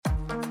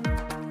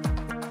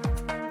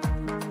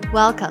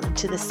Welcome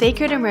to the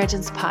Sacred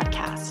Emergence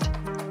Podcast.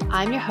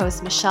 I'm your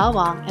host, Michelle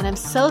Wong, and I'm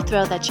so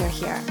thrilled that you're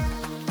here.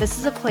 This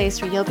is a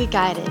place where you'll be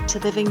guided to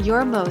living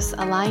your most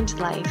aligned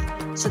life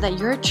so that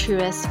your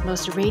truest,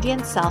 most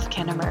radiant self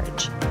can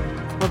emerge.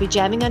 We'll be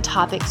jamming on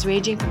topics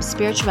ranging from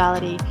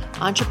spirituality,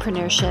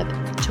 entrepreneurship,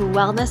 to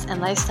wellness and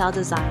lifestyle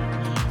design,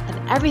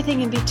 and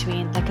everything in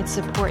between that can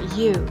support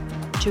you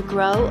to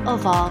grow,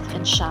 evolve,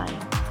 and shine,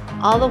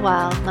 all the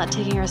while not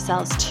taking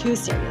ourselves too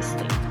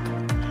seriously.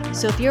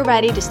 So if you're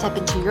ready to step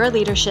into your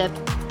leadership,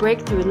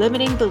 break through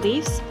limiting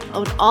beliefs,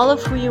 own all of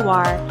who you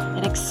are,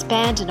 and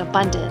expand in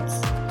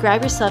abundance,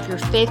 grab yourself your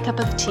faith cup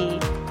of tea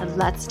and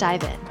let's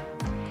dive in.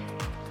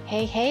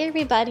 Hey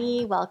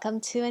everybody,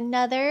 welcome to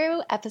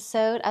another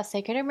episode of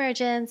Sacred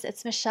Emergence.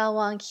 It's Michelle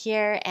Wong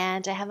here,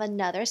 and I have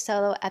another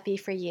solo epi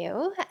for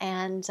you.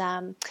 And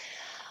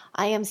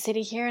I am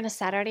sitting here on a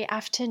Saturday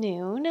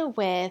afternoon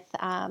with,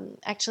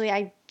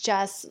 I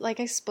just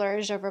I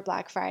splurged over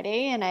Black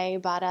Friday and I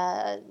bought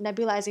a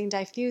nebulizing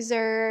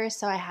diffuser.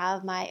 So I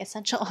have my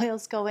essential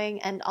oils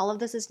going, and all of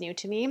this is new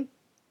to me.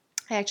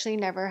 I actually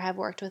never have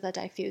worked with a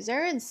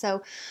diffuser, and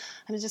so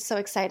I'm just so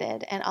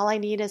excited. And all I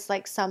need is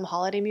some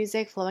holiday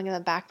music flowing in the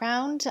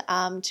background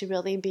to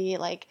really be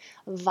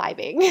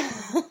vibing.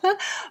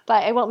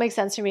 But it won't make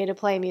sense for me to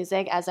play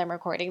music as I'm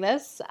recording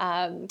this.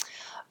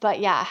 But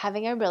yeah,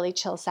 having a really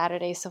chill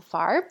Saturday so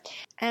far.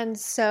 And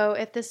so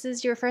if this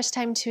is your first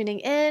time tuning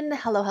in,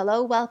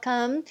 hello,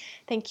 welcome.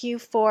 Thank you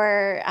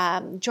for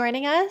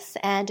joining us.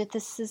 And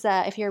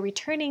if you're a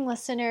returning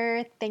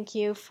listener, thank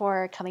you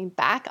for coming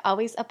back.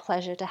 Always a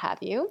pleasure to have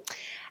you,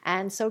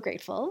 and so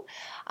grateful.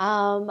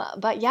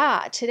 But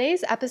yeah,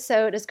 today's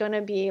episode is going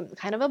to be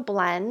kind of a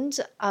blend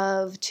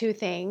of two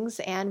things.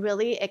 And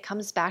really it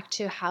comes back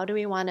to how do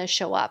we want to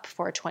show up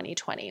for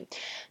 2020?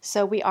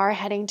 So we are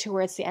heading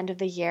towards the end of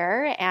the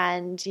year.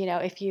 And,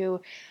 if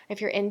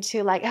you're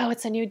into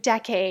it's a new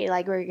decade,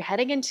 we're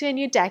heading into a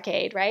new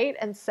decade, right?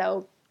 And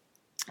so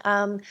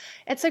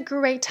it's a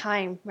great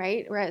time,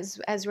 right?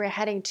 As we're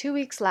heading 2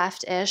 weeks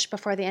left-ish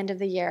before the end of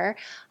the year,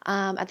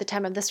 at the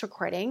time of this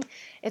recording,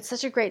 it's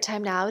such a great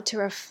time now to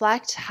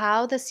reflect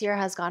how this year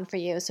has gone for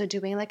you. So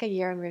doing a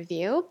year in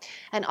review,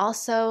 and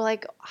also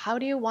how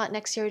do you want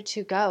next year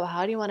to go?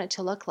 How do you want it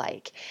to look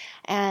like?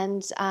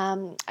 And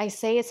I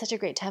say it's such a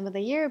great time of the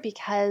year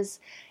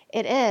because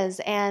it is,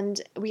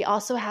 and we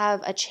also have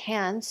a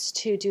chance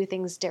to do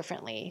things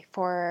differently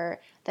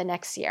for the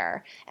next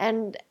year.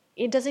 And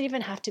it doesn't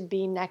even have to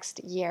be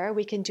next year.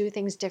 We can do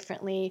things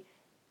differently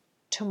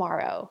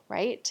tomorrow,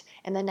 right?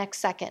 In the next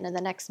second, in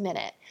the next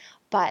minute.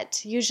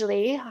 But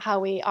usually how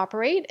we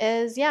operate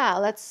is,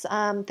 let's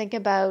think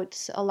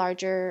about a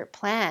larger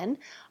plan.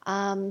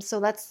 So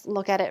let's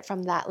look at it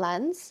from that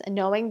lens, and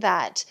knowing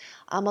that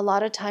a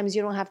lot of times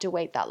you don't have to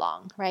wait that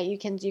long, right? You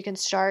can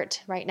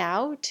start right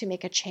now to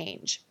make a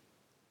change.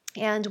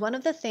 And one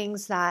of the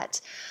things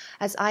that,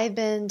 as I've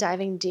been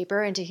diving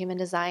deeper into human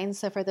design,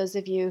 so for those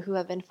of you who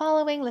have been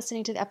following,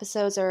 listening to the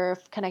episodes, or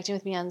connecting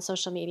with me on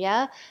social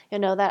media,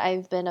 you'll know that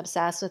I've been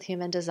obsessed with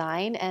human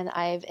design, and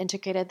I've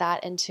integrated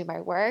that into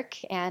my work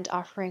and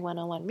offering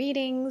one-on-one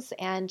readings.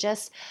 And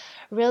just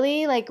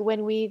really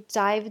when we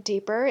dive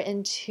deeper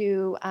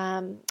into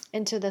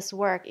this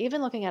work,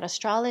 even looking at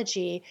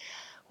astrology,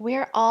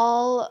 we're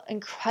all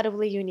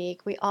incredibly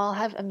unique. We all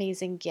have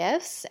amazing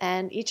gifts,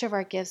 and each of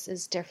our gifts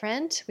is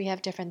different. We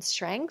have different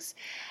strengths.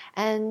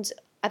 And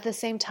at the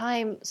same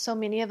time, so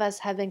many of us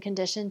have been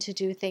conditioned to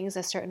do things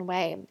a certain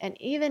way. And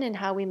even in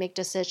how we make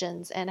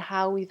decisions and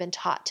how we've been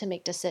taught to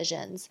make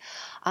decisions.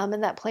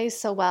 And that plays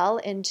so well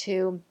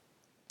into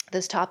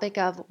this topic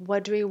of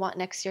what do we want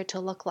next year to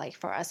look like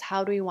for us?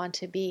 How do we want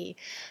to be?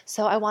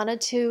 So I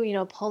wanted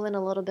to, pull in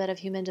a little bit of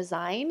human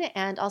design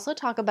and also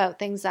talk about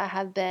things that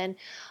have been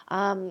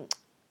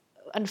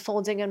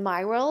unfolding in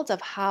my world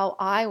of how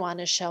I want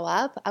to show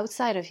up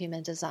outside of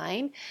human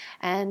design,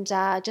 and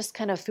just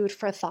kind of food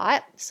for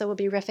thought. So we'll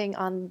be riffing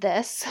on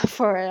this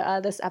for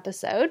this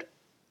episode.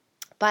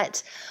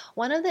 But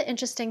one of the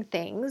interesting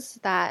things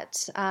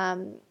that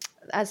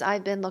as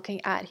I've been looking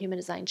at human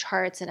design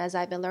charts and as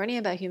I've been learning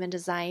about human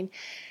design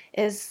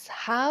is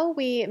how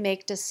we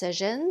make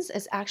decisions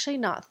is actually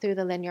not through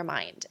the linear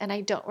mind. And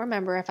I don't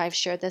remember if I've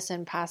shared this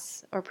in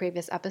past or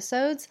previous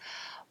episodes.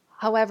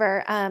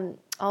 However,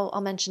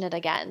 I'll mention it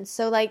again.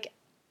 So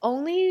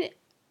only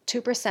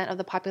 2% of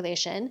the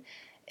population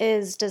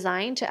is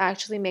designed to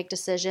actually make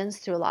decisions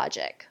through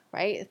logic,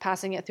 right?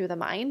 Passing it through the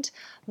mind.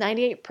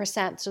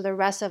 98%, so the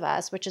rest of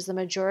us, which is the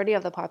majority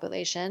of the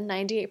population,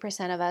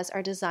 98% of us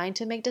are designed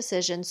to make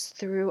decisions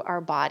through our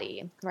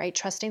body, right?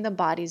 Trusting the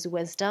body's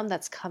wisdom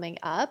that's coming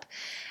up.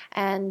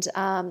 And,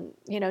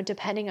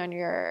 depending on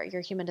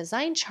your human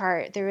design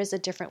chart, there is a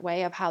different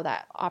way of how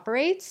that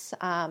operates.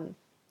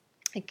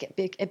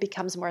 It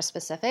becomes more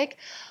specific.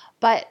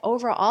 But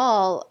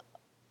overall,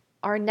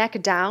 our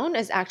neck down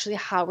is actually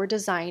how we're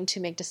designed to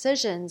make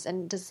decisions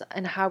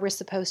and how we're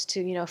supposed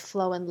to,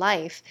 flow in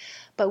life.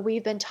 But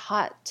we've been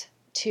taught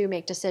to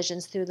make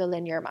decisions through the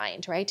linear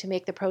mind, right? To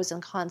make the pros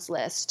and cons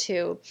list,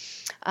 to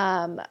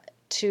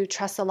to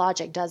trust the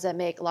logic. Does it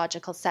make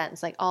logical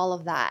sense? Like all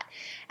of that.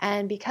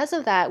 And because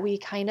of that, we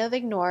kind of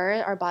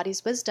ignore our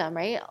body's wisdom,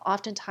 right?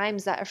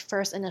 Oftentimes that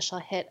first initial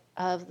hit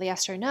of the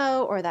yes or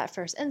no, or that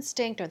first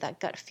instinct or that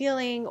gut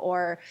feeling,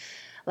 or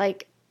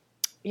like,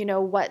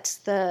 what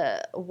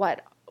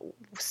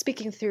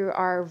speaking through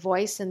our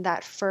voice and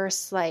that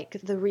first, like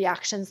the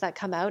reactions that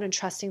come out and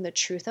trusting the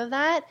truth of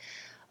that,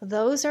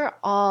 those are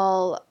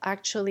all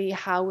actually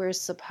how we're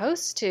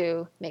supposed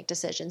to make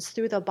decisions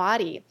through the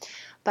body.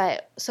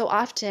 But so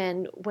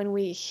often when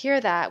we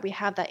hear that, we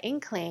have that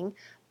inkling,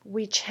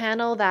 we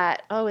channel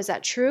that, oh, is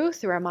that true?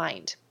 Through our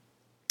mind.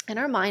 And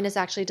our mind is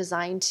actually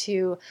designed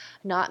to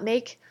not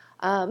make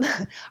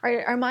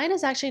our mind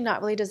is actually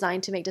not really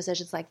designed to make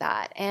decisions like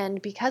that.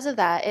 And because of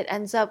that, it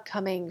ends up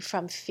coming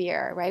from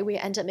fear, right? We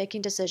end up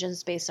making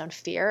decisions based on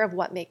fear of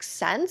what makes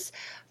sense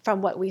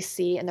from what we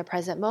see in the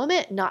present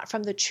moment, not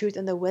from the truth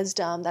and the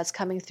wisdom that's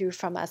coming through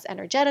from us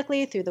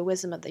energetically, through the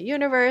wisdom of the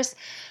universe.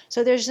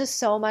 So there's just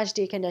so much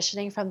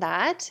deconditioning from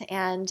that.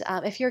 And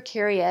if you're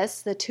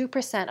curious, the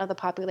 2% of the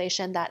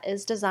population that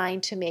is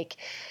designed to make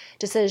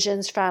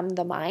decisions from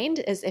the mind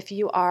is if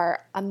you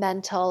are a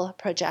mental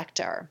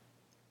projector.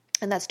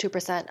 And that's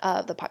 2%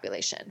 of the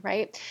population,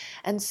 right?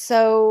 And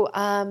so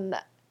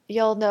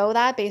you'll know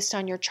that based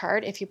on your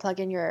chart if you plug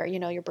in your,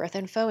 your birth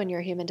info and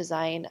your human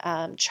design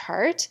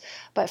chart.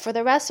 But for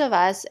the rest of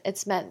us,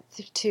 it's meant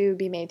to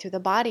be made through the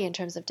body in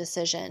terms of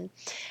decision.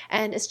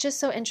 And it's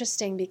just so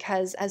interesting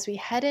because as we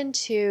head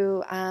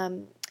into,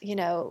 the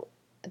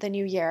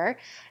new year,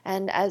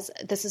 and as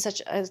this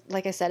is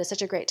like I said, it's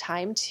such a great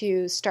time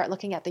to start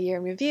looking at the year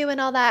in review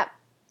and all that.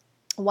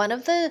 One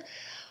of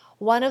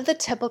the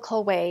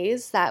typical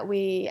ways that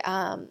we,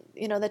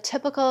 the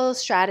typical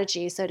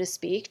strategy, so to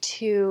speak,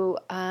 to,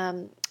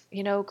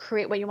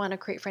 create what you want to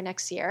create for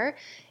next year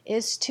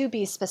is to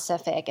be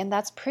specific. And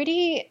that's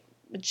pretty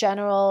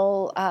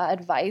general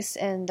advice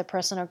in the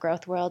personal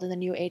growth world, in the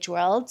new age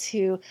world,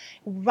 to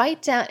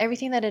write down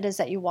everything that it is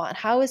that you want.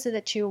 How is it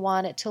that you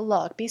want it to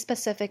look? Be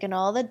specific in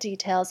all the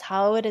details,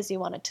 how it is you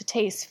want it to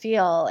taste,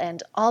 feel,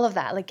 and all of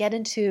that. Like get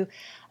into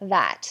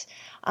that.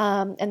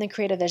 And then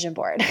create a vision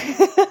board.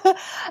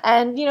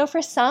 And,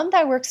 for some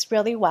that works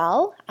really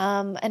well.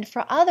 And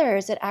for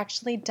others, it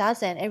actually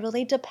doesn't. It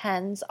really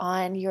depends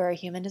on your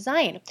human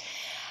design.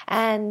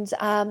 And,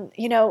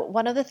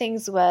 one of the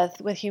things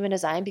with human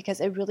design,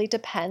 because it really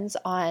depends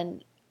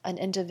on an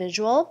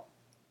individual,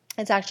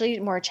 it's actually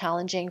more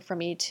challenging for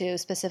me to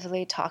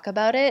specifically talk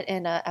about it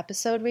in an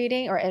episode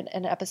reading or in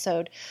an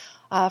episode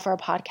for a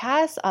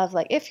podcast of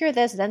like, if you're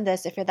this, then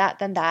this, if you're that,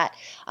 then that,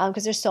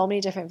 because there's so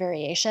many different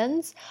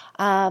variations.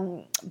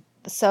 But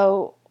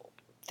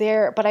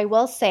I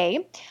will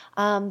say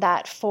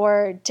that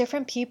for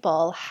different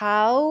people,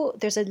 how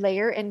there's a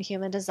layer in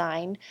human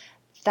design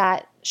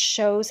that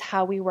shows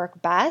how we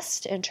work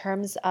best in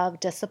terms of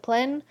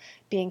discipline,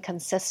 being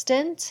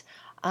consistent.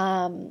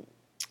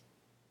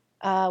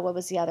 What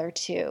was the other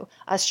two?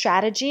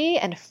 Strategy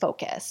and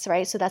focus,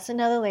 right? So that's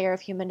another layer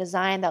of human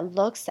design that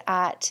looks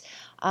at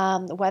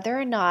whether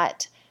or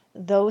not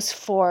those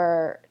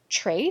 4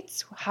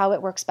 traits, how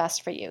it works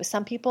best for you.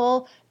 Some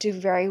people do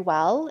very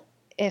well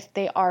if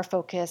they are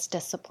focused,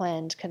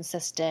 disciplined,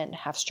 consistent,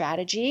 have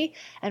strategy.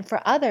 And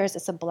for others,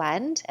 it's a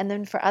blend. And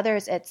then for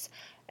others, it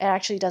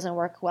actually doesn't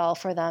work well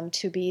for them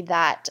to be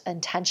that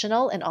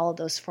intentional in all of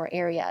those 4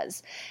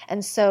 areas.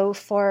 And so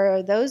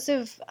for those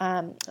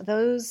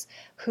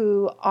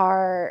who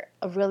are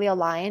really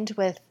aligned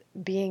with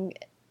being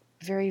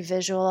very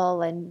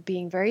visual and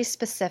being very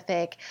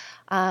specific,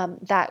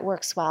 that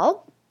works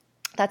well.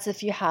 That's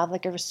if you have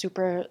like a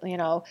super,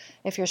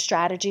 if your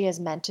strategy is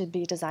meant to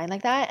be designed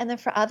like that. And then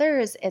for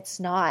others,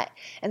 it's not.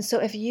 And so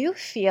if you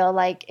feel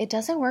like it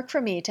doesn't work for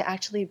me to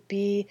actually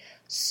be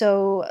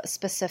so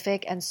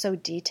specific and so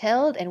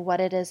detailed in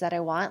what it is that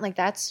I want, like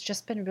that's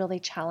just been really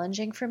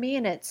challenging for me.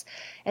 And it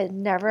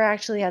never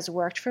actually has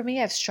worked for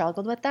me. I've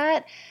struggled with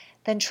that.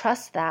 Then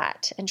trust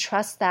that, and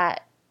trust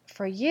that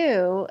for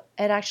you,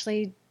 it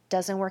actually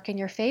doesn't work in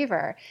your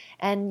favor.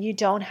 And you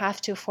don't have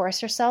to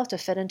force yourself to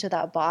fit into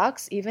that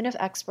box, even if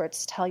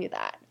experts tell you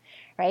that,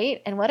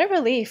 right? And what a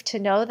relief to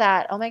know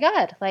that, oh my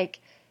God, like,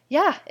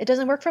 yeah, it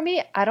doesn't work for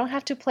me. I don't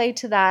have to play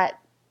to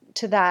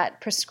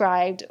that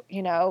prescribed,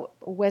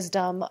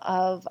 wisdom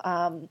of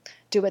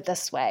do it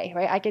this way,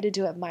 right? I get to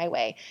do it my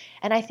way.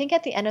 And I think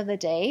at the end of the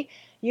day,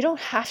 you don't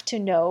have to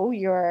know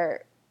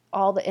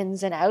all the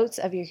ins and outs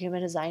of your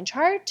human design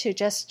chart to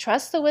just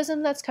trust the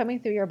wisdom that's coming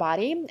through your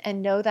body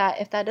and know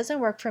that if that doesn't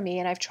work for me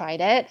and I've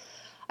tried it,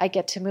 I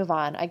get to move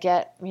on. I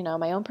get,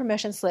 my own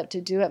permission slip to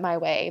do it my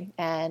way.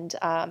 And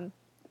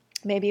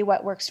maybe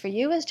what works for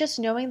you is just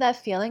knowing that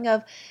feeling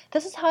of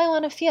this is how I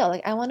want to feel.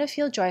 Like I want to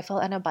feel joyful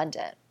and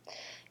abundant,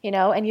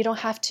 and you don't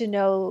have to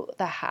know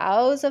the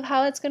hows of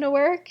how it's going to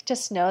work.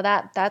 Just know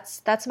that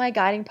that's my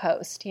guiding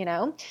post,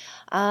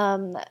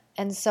 and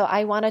so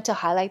I wanted to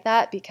highlight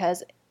that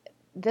because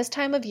this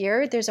time of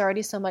year, there's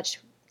already so much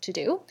to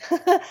do.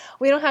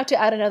 We don't have to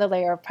add another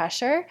layer of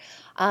pressure.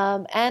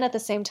 And at the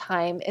same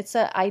time,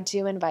 I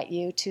do invite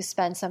you to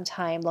spend some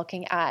time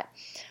looking at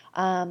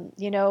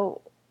You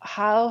know,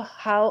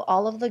 how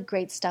all of the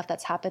great stuff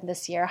that's happened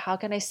this year, how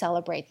can I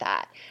celebrate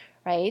that,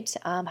 right?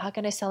 How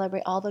can I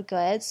celebrate all the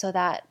good so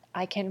that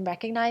I can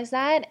recognize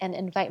that and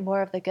invite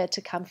more of the good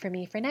to come for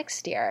me for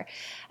next year?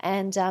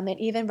 And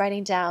even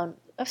writing down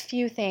a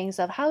few things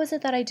of how is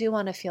it that I do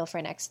want to feel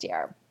for next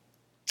year,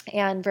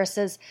 and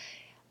versus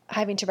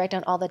having to write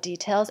down all the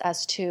details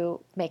as to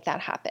make that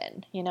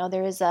happen. You know,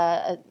 there is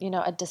a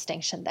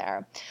distinction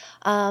there.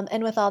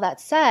 And with all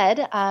that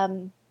said,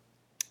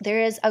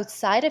 there is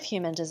outside of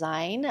human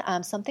design,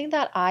 something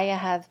that I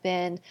have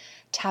been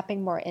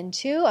tapping more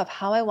into of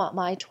how I want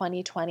my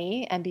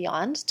 2020 and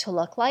beyond to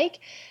look like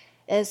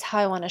is how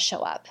I want to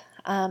show up.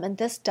 And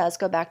this does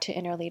go back to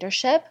inner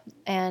leadership,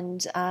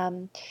 and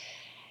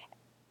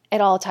it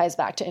all ties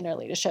back to inner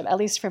leadership, at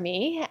least for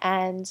me.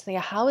 And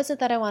how is it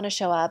that I want to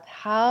show up?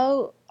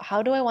 How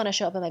do I want to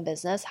show up in my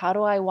business? How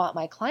do I want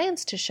my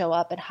clients to show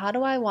up? And how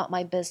do I want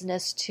my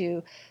business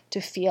to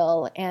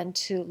feel and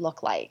to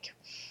look like?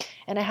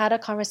 And I had a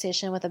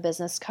conversation with a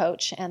business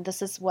coach, and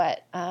this is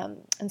what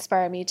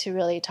inspired me to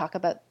really talk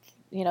about,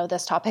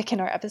 this topic in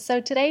our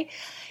episode today,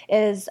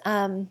 is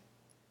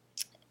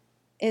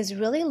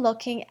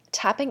really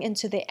tapping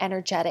into the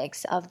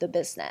energetics of the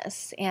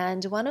business.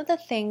 And one of the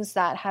things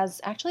that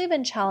has actually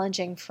been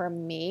challenging for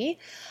me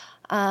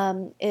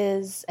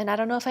is, and I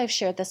don't know if I've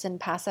shared this in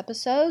past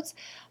episodes,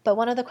 but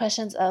one of the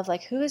questions of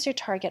who is your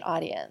target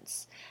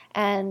audience?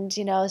 And,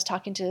 I was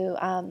talking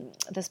to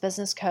this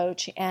business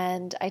coach,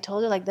 and I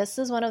told her this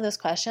is one of those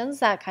questions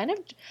that kind of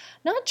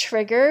not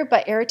trigger,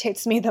 but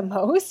irritates me the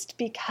most,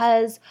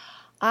 because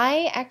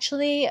I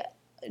actually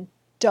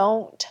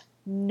don't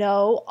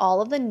know all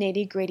of the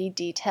nitty gritty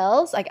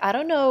details. I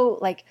don't know,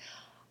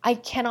 I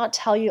cannot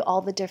tell you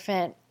all the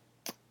demographic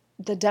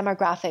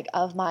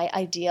of my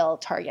ideal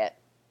target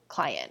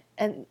client.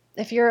 And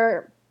if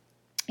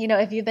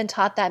you've been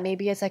taught that,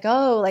 maybe it's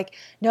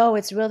no,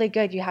 it's really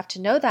good, you have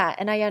to know that.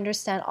 And I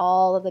understand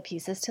all of the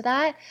pieces to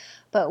that.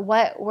 But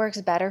what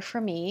works better for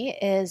me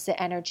is the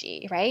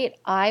energy, right?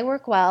 I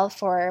work well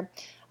for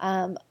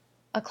a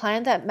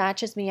client that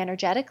matches me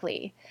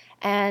energetically.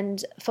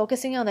 And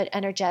focusing on the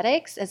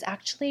energetics is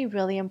actually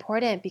really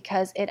important,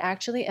 because it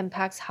actually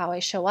impacts how I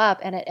show up,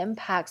 and it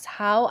impacts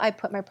how I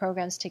put my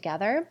programs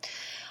together.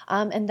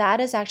 And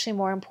that is actually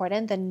more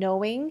important than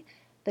knowing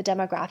the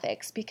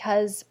demographics,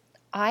 because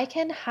I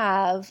can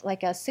have a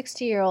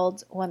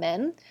 60-year-old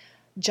woman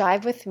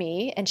jive with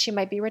me, and she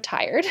might be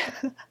retired,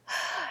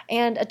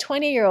 and a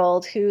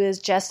 20-year-old who is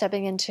just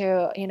stepping into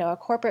a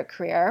corporate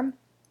career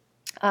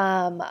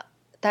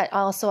that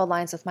also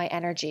aligns with my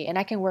energy, and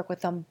I can work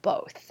with them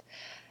both,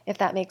 if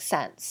that makes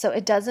sense. So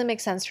it doesn't make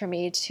sense for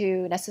me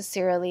to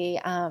necessarily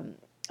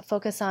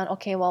focus on,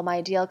 okay, well, my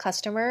ideal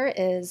customer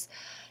is,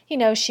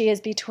 she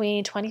is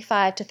between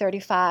 25 to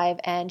 35,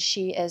 and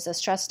she is a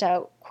stressed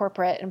out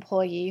corporate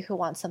employee who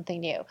wants something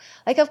new.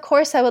 Of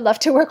course, I would love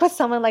to work with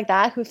someone like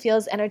that who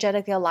feels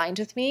energetically aligned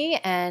with me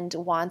and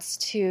wants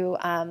to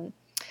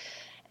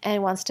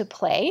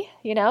play,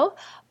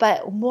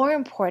 But more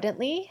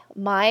importantly,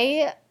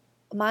 my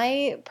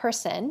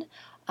person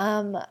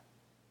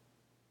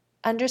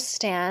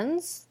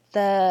understands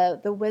the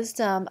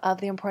wisdom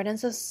of the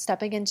importance of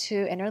stepping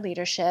into inner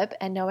leadership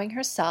and knowing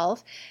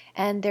herself,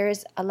 and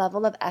there's a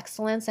level of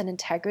excellence and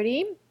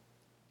integrity,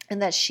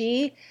 and that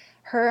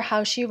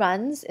how she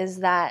runs is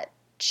that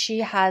she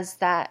has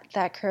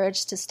that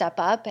courage to step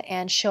up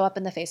and show up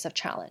in the face of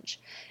challenge,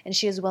 and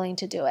she is willing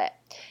to do it.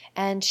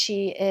 And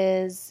she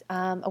is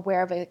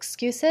aware of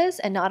excuses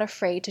and not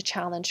afraid to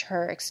challenge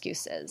her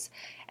excuses.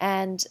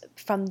 And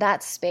from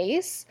that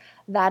space,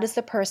 that is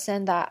the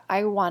person that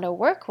I want to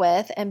work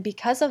with. And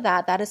because of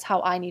that, that is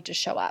how I need to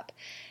show up.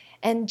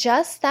 And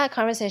just that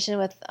conversation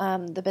with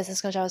the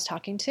business coach I was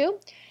talking to,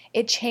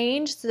 it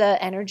changed the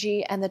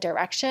energy and the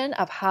direction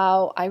of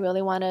how I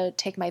really want to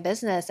take my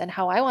business and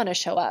how I want to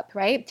show up,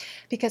 right?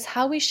 Because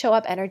how we show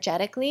up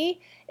energetically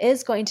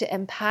is going to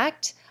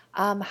impact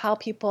how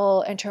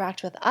people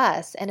interact with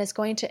us, and it's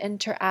going to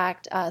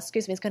interact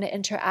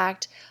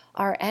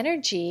our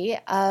energy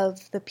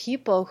of the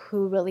people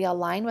who really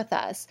align with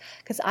us.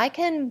 Because I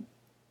can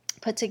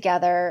put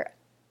together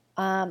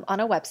on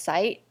a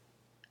website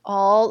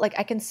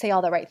I can say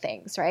all the right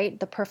things, right?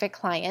 The perfect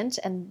client,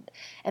 and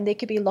they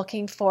could be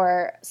looking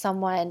for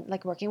someone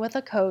working with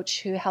a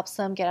coach who helps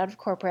them get out of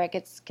corporate,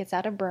 gets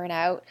out of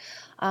burnout,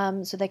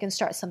 so they can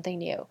start something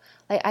new.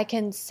 I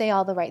can say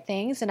all the right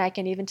things, and I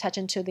can even touch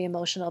into the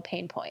emotional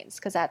pain points,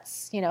 because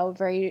that's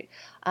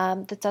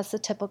that's the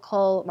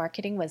typical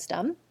marketing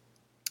wisdom.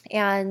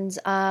 And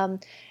I'm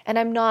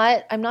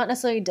not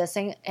necessarily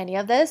dissing any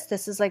of this.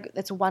 This is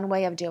it's one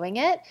way of doing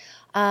it.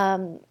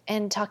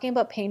 And talking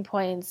about pain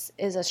points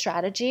is a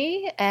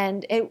strategy,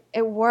 and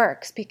it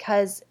works,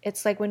 because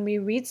it's when we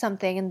read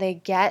something and they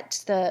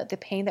get the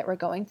pain that we're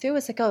going through,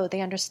 it's oh,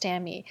 they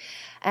understand me.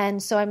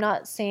 And so I'm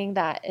not saying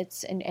that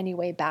it's in any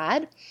way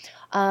bad.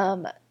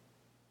 And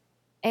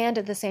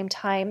at the same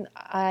time,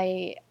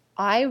 I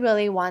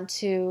really want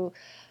to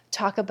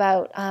talk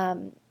about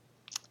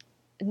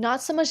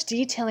not so much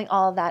detailing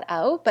all of that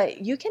out,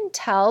 but you can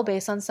tell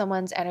based on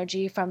someone's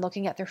energy from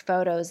looking at their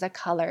photos, the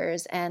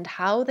colors, and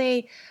how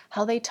they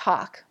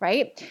talk,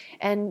 right?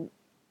 And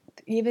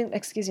even,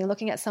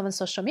 looking at someone's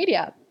social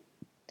media,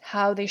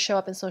 how they show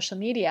up in social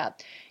media.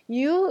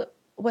 You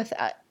with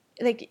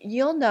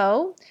you'll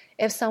know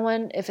if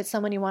it's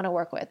someone you want to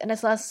work with. And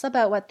it's less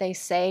about what they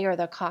say or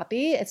the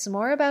copy. It's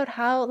more about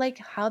how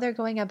they're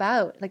going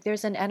about. Like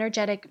there's an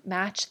energetic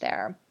match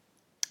there.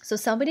 So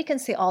somebody can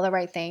say all the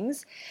right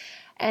things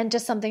and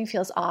just something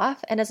feels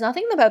off. And it's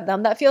nothing about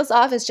them that feels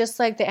off. It's just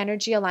like the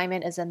energy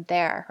alignment isn't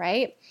there,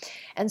 right?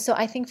 And so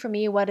I think for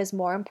me, what is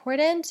more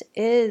important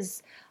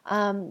is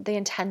the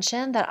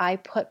intention that I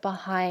put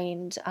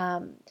behind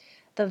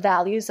the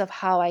values of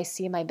how I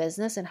see my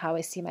business and how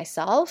I see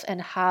myself, and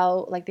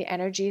how the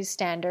energy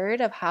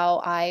standard of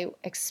how I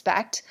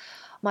expect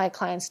my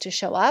clients to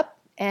show up,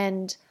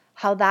 and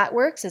how that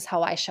works is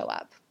how I show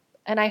up.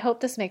 And I hope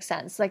this makes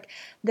sense.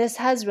 This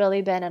has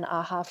really been an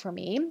aha for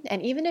me.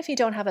 And even if you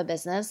don't have a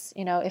business,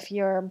 if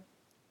you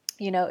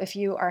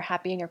are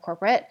happy in your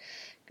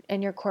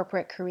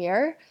corporate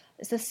career,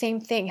 it's the same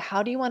thing.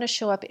 How do you want to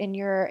show up in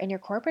your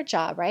corporate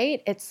job,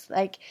 right? It's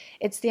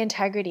the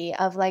integrity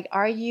of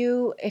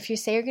if you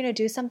say you're going to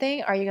do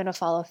something, are you going to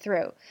follow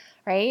through,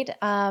 right?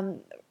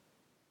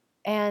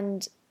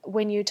 And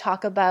when you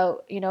talk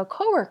about,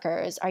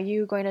 coworkers, are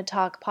you going to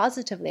talk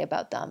positively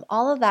about them?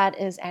 All of that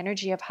is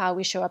energy of how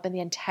we show up in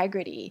the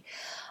integrity.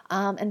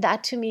 And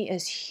that to me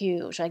is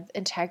huge.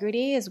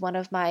 Integrity is one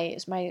of my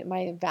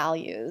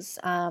values.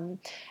 And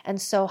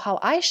so how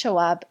I show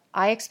up,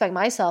 I expect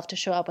myself to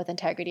show up with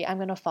integrity. I'm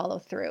going to follow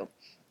through.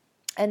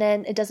 And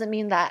then it doesn't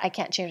mean that I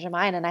can't change my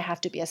mind and I have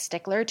to be a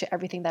stickler to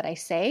everything that I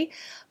say.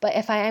 But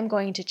if I am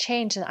going to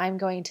change, then I'm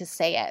going to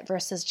say it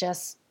versus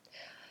just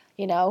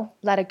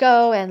let it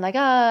go and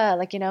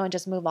and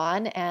just move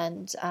on.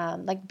 And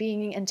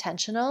being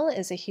intentional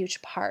is a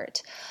huge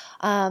part.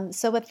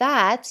 So with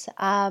that,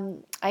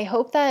 I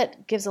hope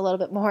that gives a little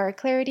bit more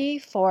clarity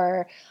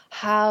for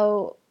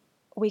how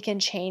we can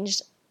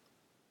change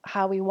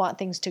how we want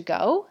things to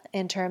go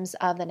in terms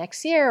of the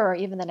next year or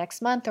even the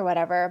next month or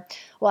whatever.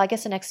 Well, I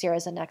guess the next year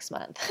is the next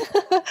month.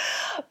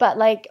 But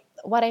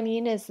what I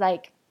mean is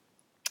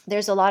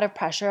there's a lot of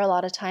pressure a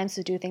lot of times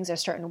to do things a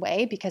certain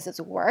way because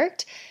it's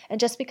worked. And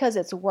just because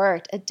it's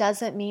worked, it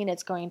doesn't mean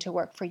it's going to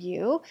work for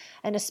you.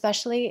 And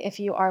especially if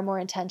you are more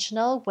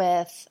intentional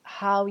with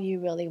how you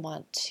really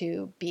want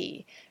to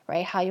be,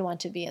 right? How you want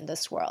to be in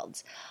this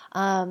world.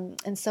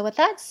 And so with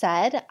that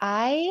said,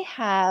 I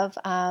have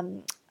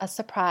a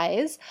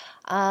surprise.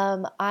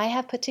 I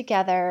have put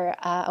together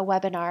a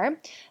webinar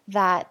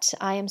that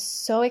I am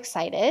so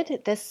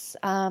excited.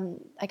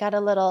 I got a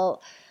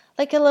little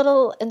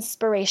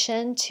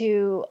inspiration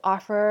to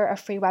offer a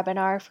free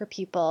webinar for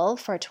people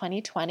for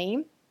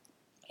 2020.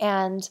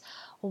 And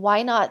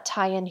why not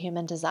tie in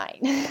human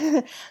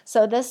design?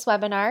 So this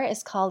webinar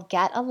is called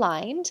Get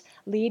Aligned,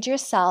 Lead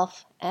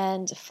Yourself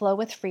and Flow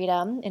with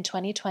Freedom in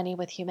 2020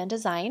 with Human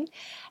Design.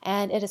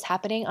 And it is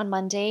happening on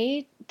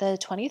Monday, the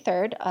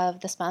 23rd of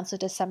this month, so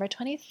December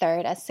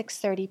 23rd at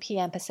 6:30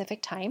 p.m.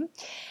 Pacific time.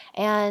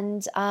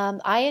 And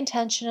I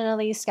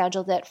intentionally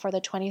scheduled it for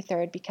the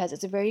 23rd because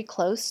it's very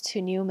close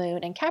to New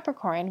Moon in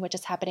Capricorn, which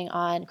is happening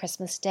on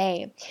Christmas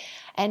Day.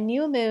 And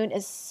New Moon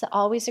is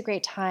always a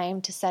great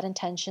time to set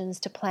intentions,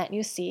 to plant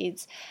new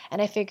seeds.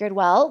 And I figured,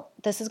 well,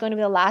 this is going to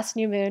be the last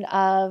New Moon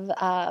of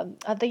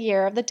the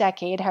year, of the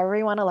decade, however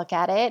you want to look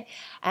at it.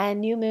 And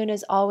New Moon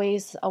is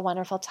always a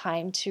wonderful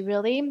time to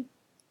really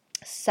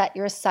set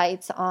your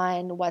sights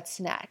on what's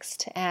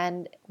next.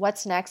 And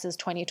what's next is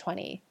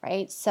 2020,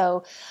 right?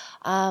 So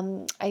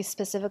I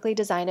specifically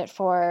designed it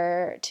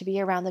to be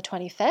around the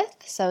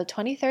 25th. So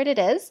 23rd it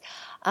is.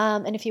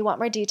 And if you want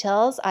more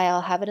details,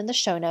 I'll have it in the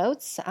show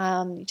notes.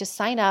 You just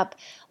sign up.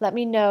 Let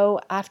me know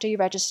after you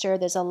register.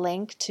 There's a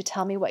link to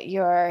tell me what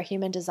your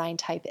human design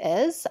type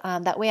is.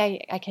 That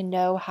way I can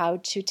know how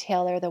to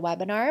tailor the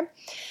webinar.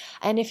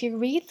 And if you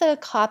read the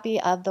copy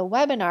of the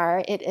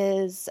webinar, it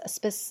is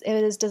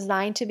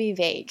designed to be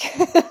vague.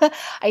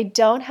 I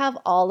don't have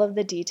all of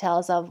the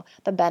details of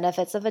the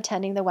benefits of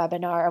attending the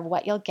webinar, of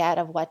what you'll get,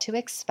 of what to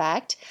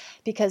expect,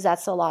 because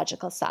that's the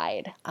logical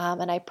side.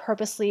 And I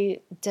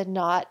purposely did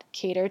not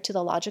cater to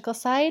the logical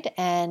side.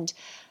 And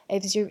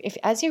as you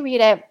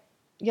read it,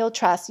 you'll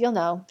trust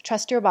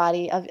your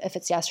body if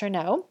it's yes or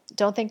no.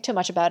 Don't think too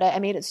much about it. I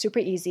made it super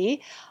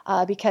easy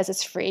because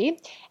it's free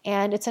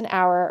and it's an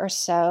hour or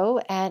so,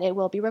 and it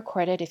will be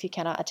recorded if you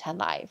cannot attend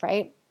live,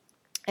 right?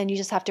 And you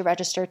just have to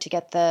register to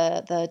get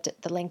the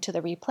link to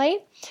the replay.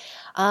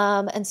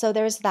 And so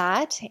there's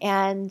that.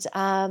 And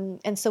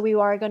so we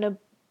are going to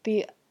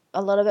be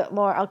a little bit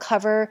more, I'll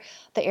cover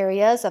the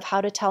areas of how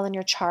to tell in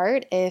your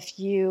chart if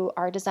you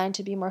are designed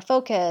to be more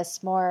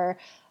focused, more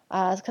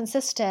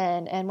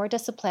consistent and more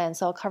disciplined.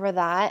 So I'll cover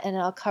that, and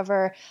I'll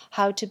cover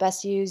how to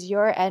best use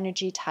your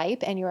energy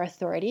type and your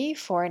authority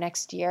for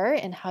next year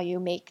and how you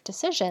make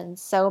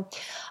decisions. So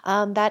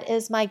that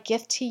is my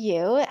gift to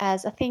you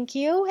as a thank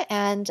you,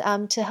 and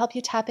to help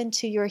you tap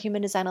into your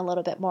human design a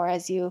little bit more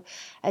as you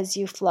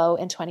flow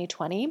in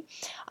 2020.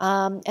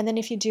 And then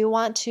if you do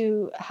want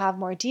to have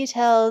more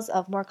details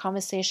of more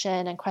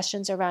conversation and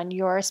questions around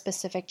your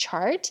specific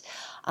chart,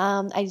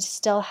 I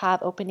still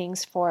have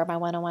openings for my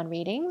one-on-one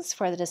readings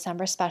for the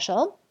December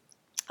special.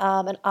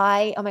 And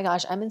oh my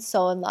gosh, I'm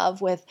so in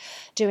love with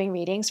doing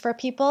readings for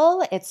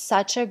people. It's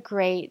such a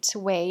great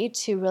way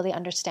to really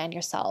understand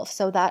yourself.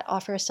 So that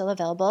offer is still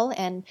available,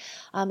 and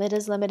it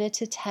is limited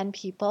to 10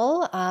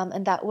 people,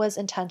 and that was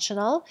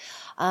intentional.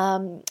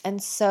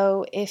 And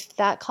so if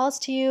that calls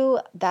to you,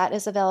 that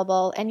is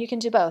available, and you can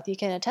do both. You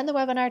can attend the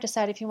webinar,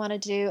 decide if you want to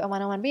do a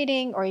one-on-one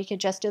reading, or you could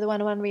just do the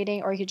one-on-one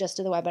reading, or you could just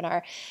do the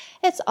webinar.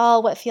 It's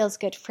all what feels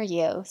good for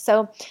you.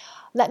 So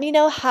let me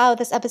know how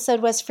this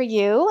episode was for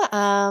you.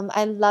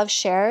 I love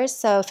shares,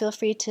 so feel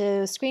free to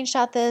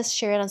screenshot this,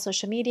 share it on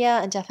social media,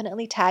 and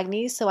definitely tag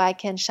me so I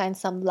can shine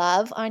some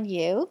love on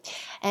you.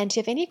 And if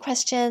you have any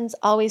questions,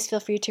 always feel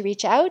free to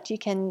reach out. You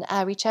can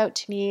reach out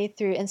to me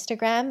through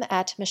Instagram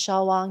at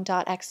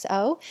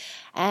michellewong.xo.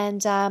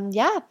 And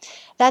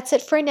that's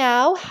it for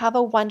now. Have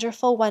a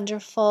wonderful,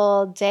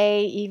 wonderful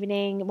day,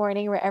 evening,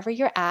 morning, wherever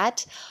you're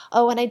at.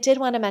 Oh, and I did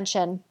want to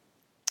mention,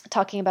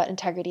 talking about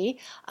integrity,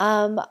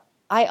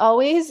 I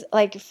always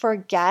not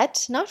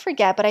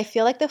forget, but I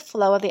feel like the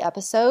flow of the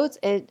episodes,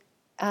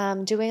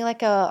 doing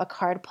like a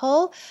card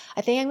pull,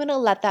 I think I'm going to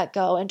let that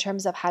go in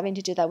terms of having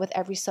to do that with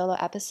every solo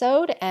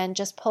episode and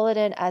just pull it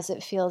in as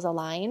it feels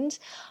aligned.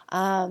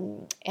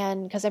 And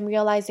because I'm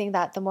realizing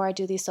that the more I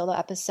do these solo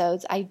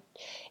episodes, I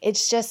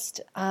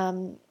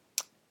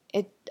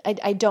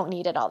don't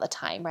need it all the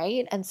time,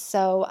 right? And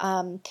so,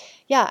 I'm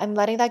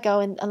letting that go.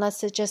 And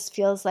unless it just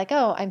feels like,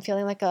 oh, I'm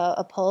feeling like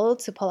a pull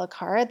to pull a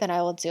card, then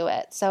I will do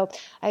it. So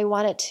I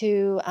wanted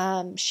to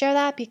share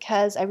that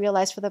because I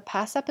realized for the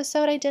past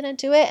episode, I didn't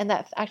do it. And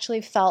that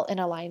actually felt in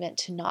alignment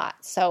to not.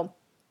 So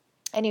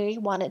anyway,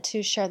 wanted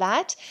to share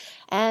that,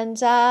 and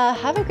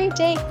have a great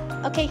day.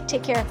 Okay,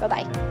 take care.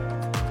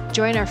 Bye-bye.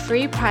 Join our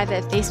free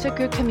private Facebook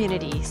group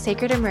community,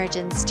 Sacred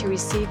Emergence, to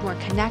receive more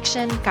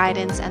connection,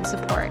 guidance, and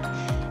support.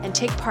 And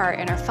take part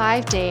in our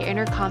 5-day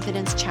Inner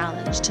Confidence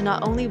Challenge to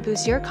not only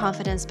boost your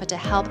confidence, but to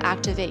help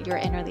activate your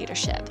inner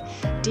leadership.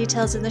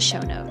 Details in the show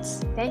notes.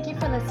 Thank you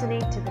for listening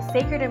to the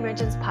Sacred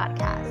Emergence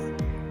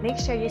podcast. Make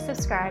sure you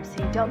subscribe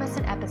so you don't miss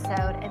an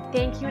episode, and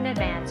thank you in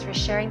advance for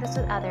sharing this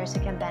with others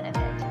who can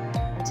benefit.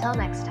 Until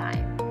next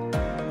time.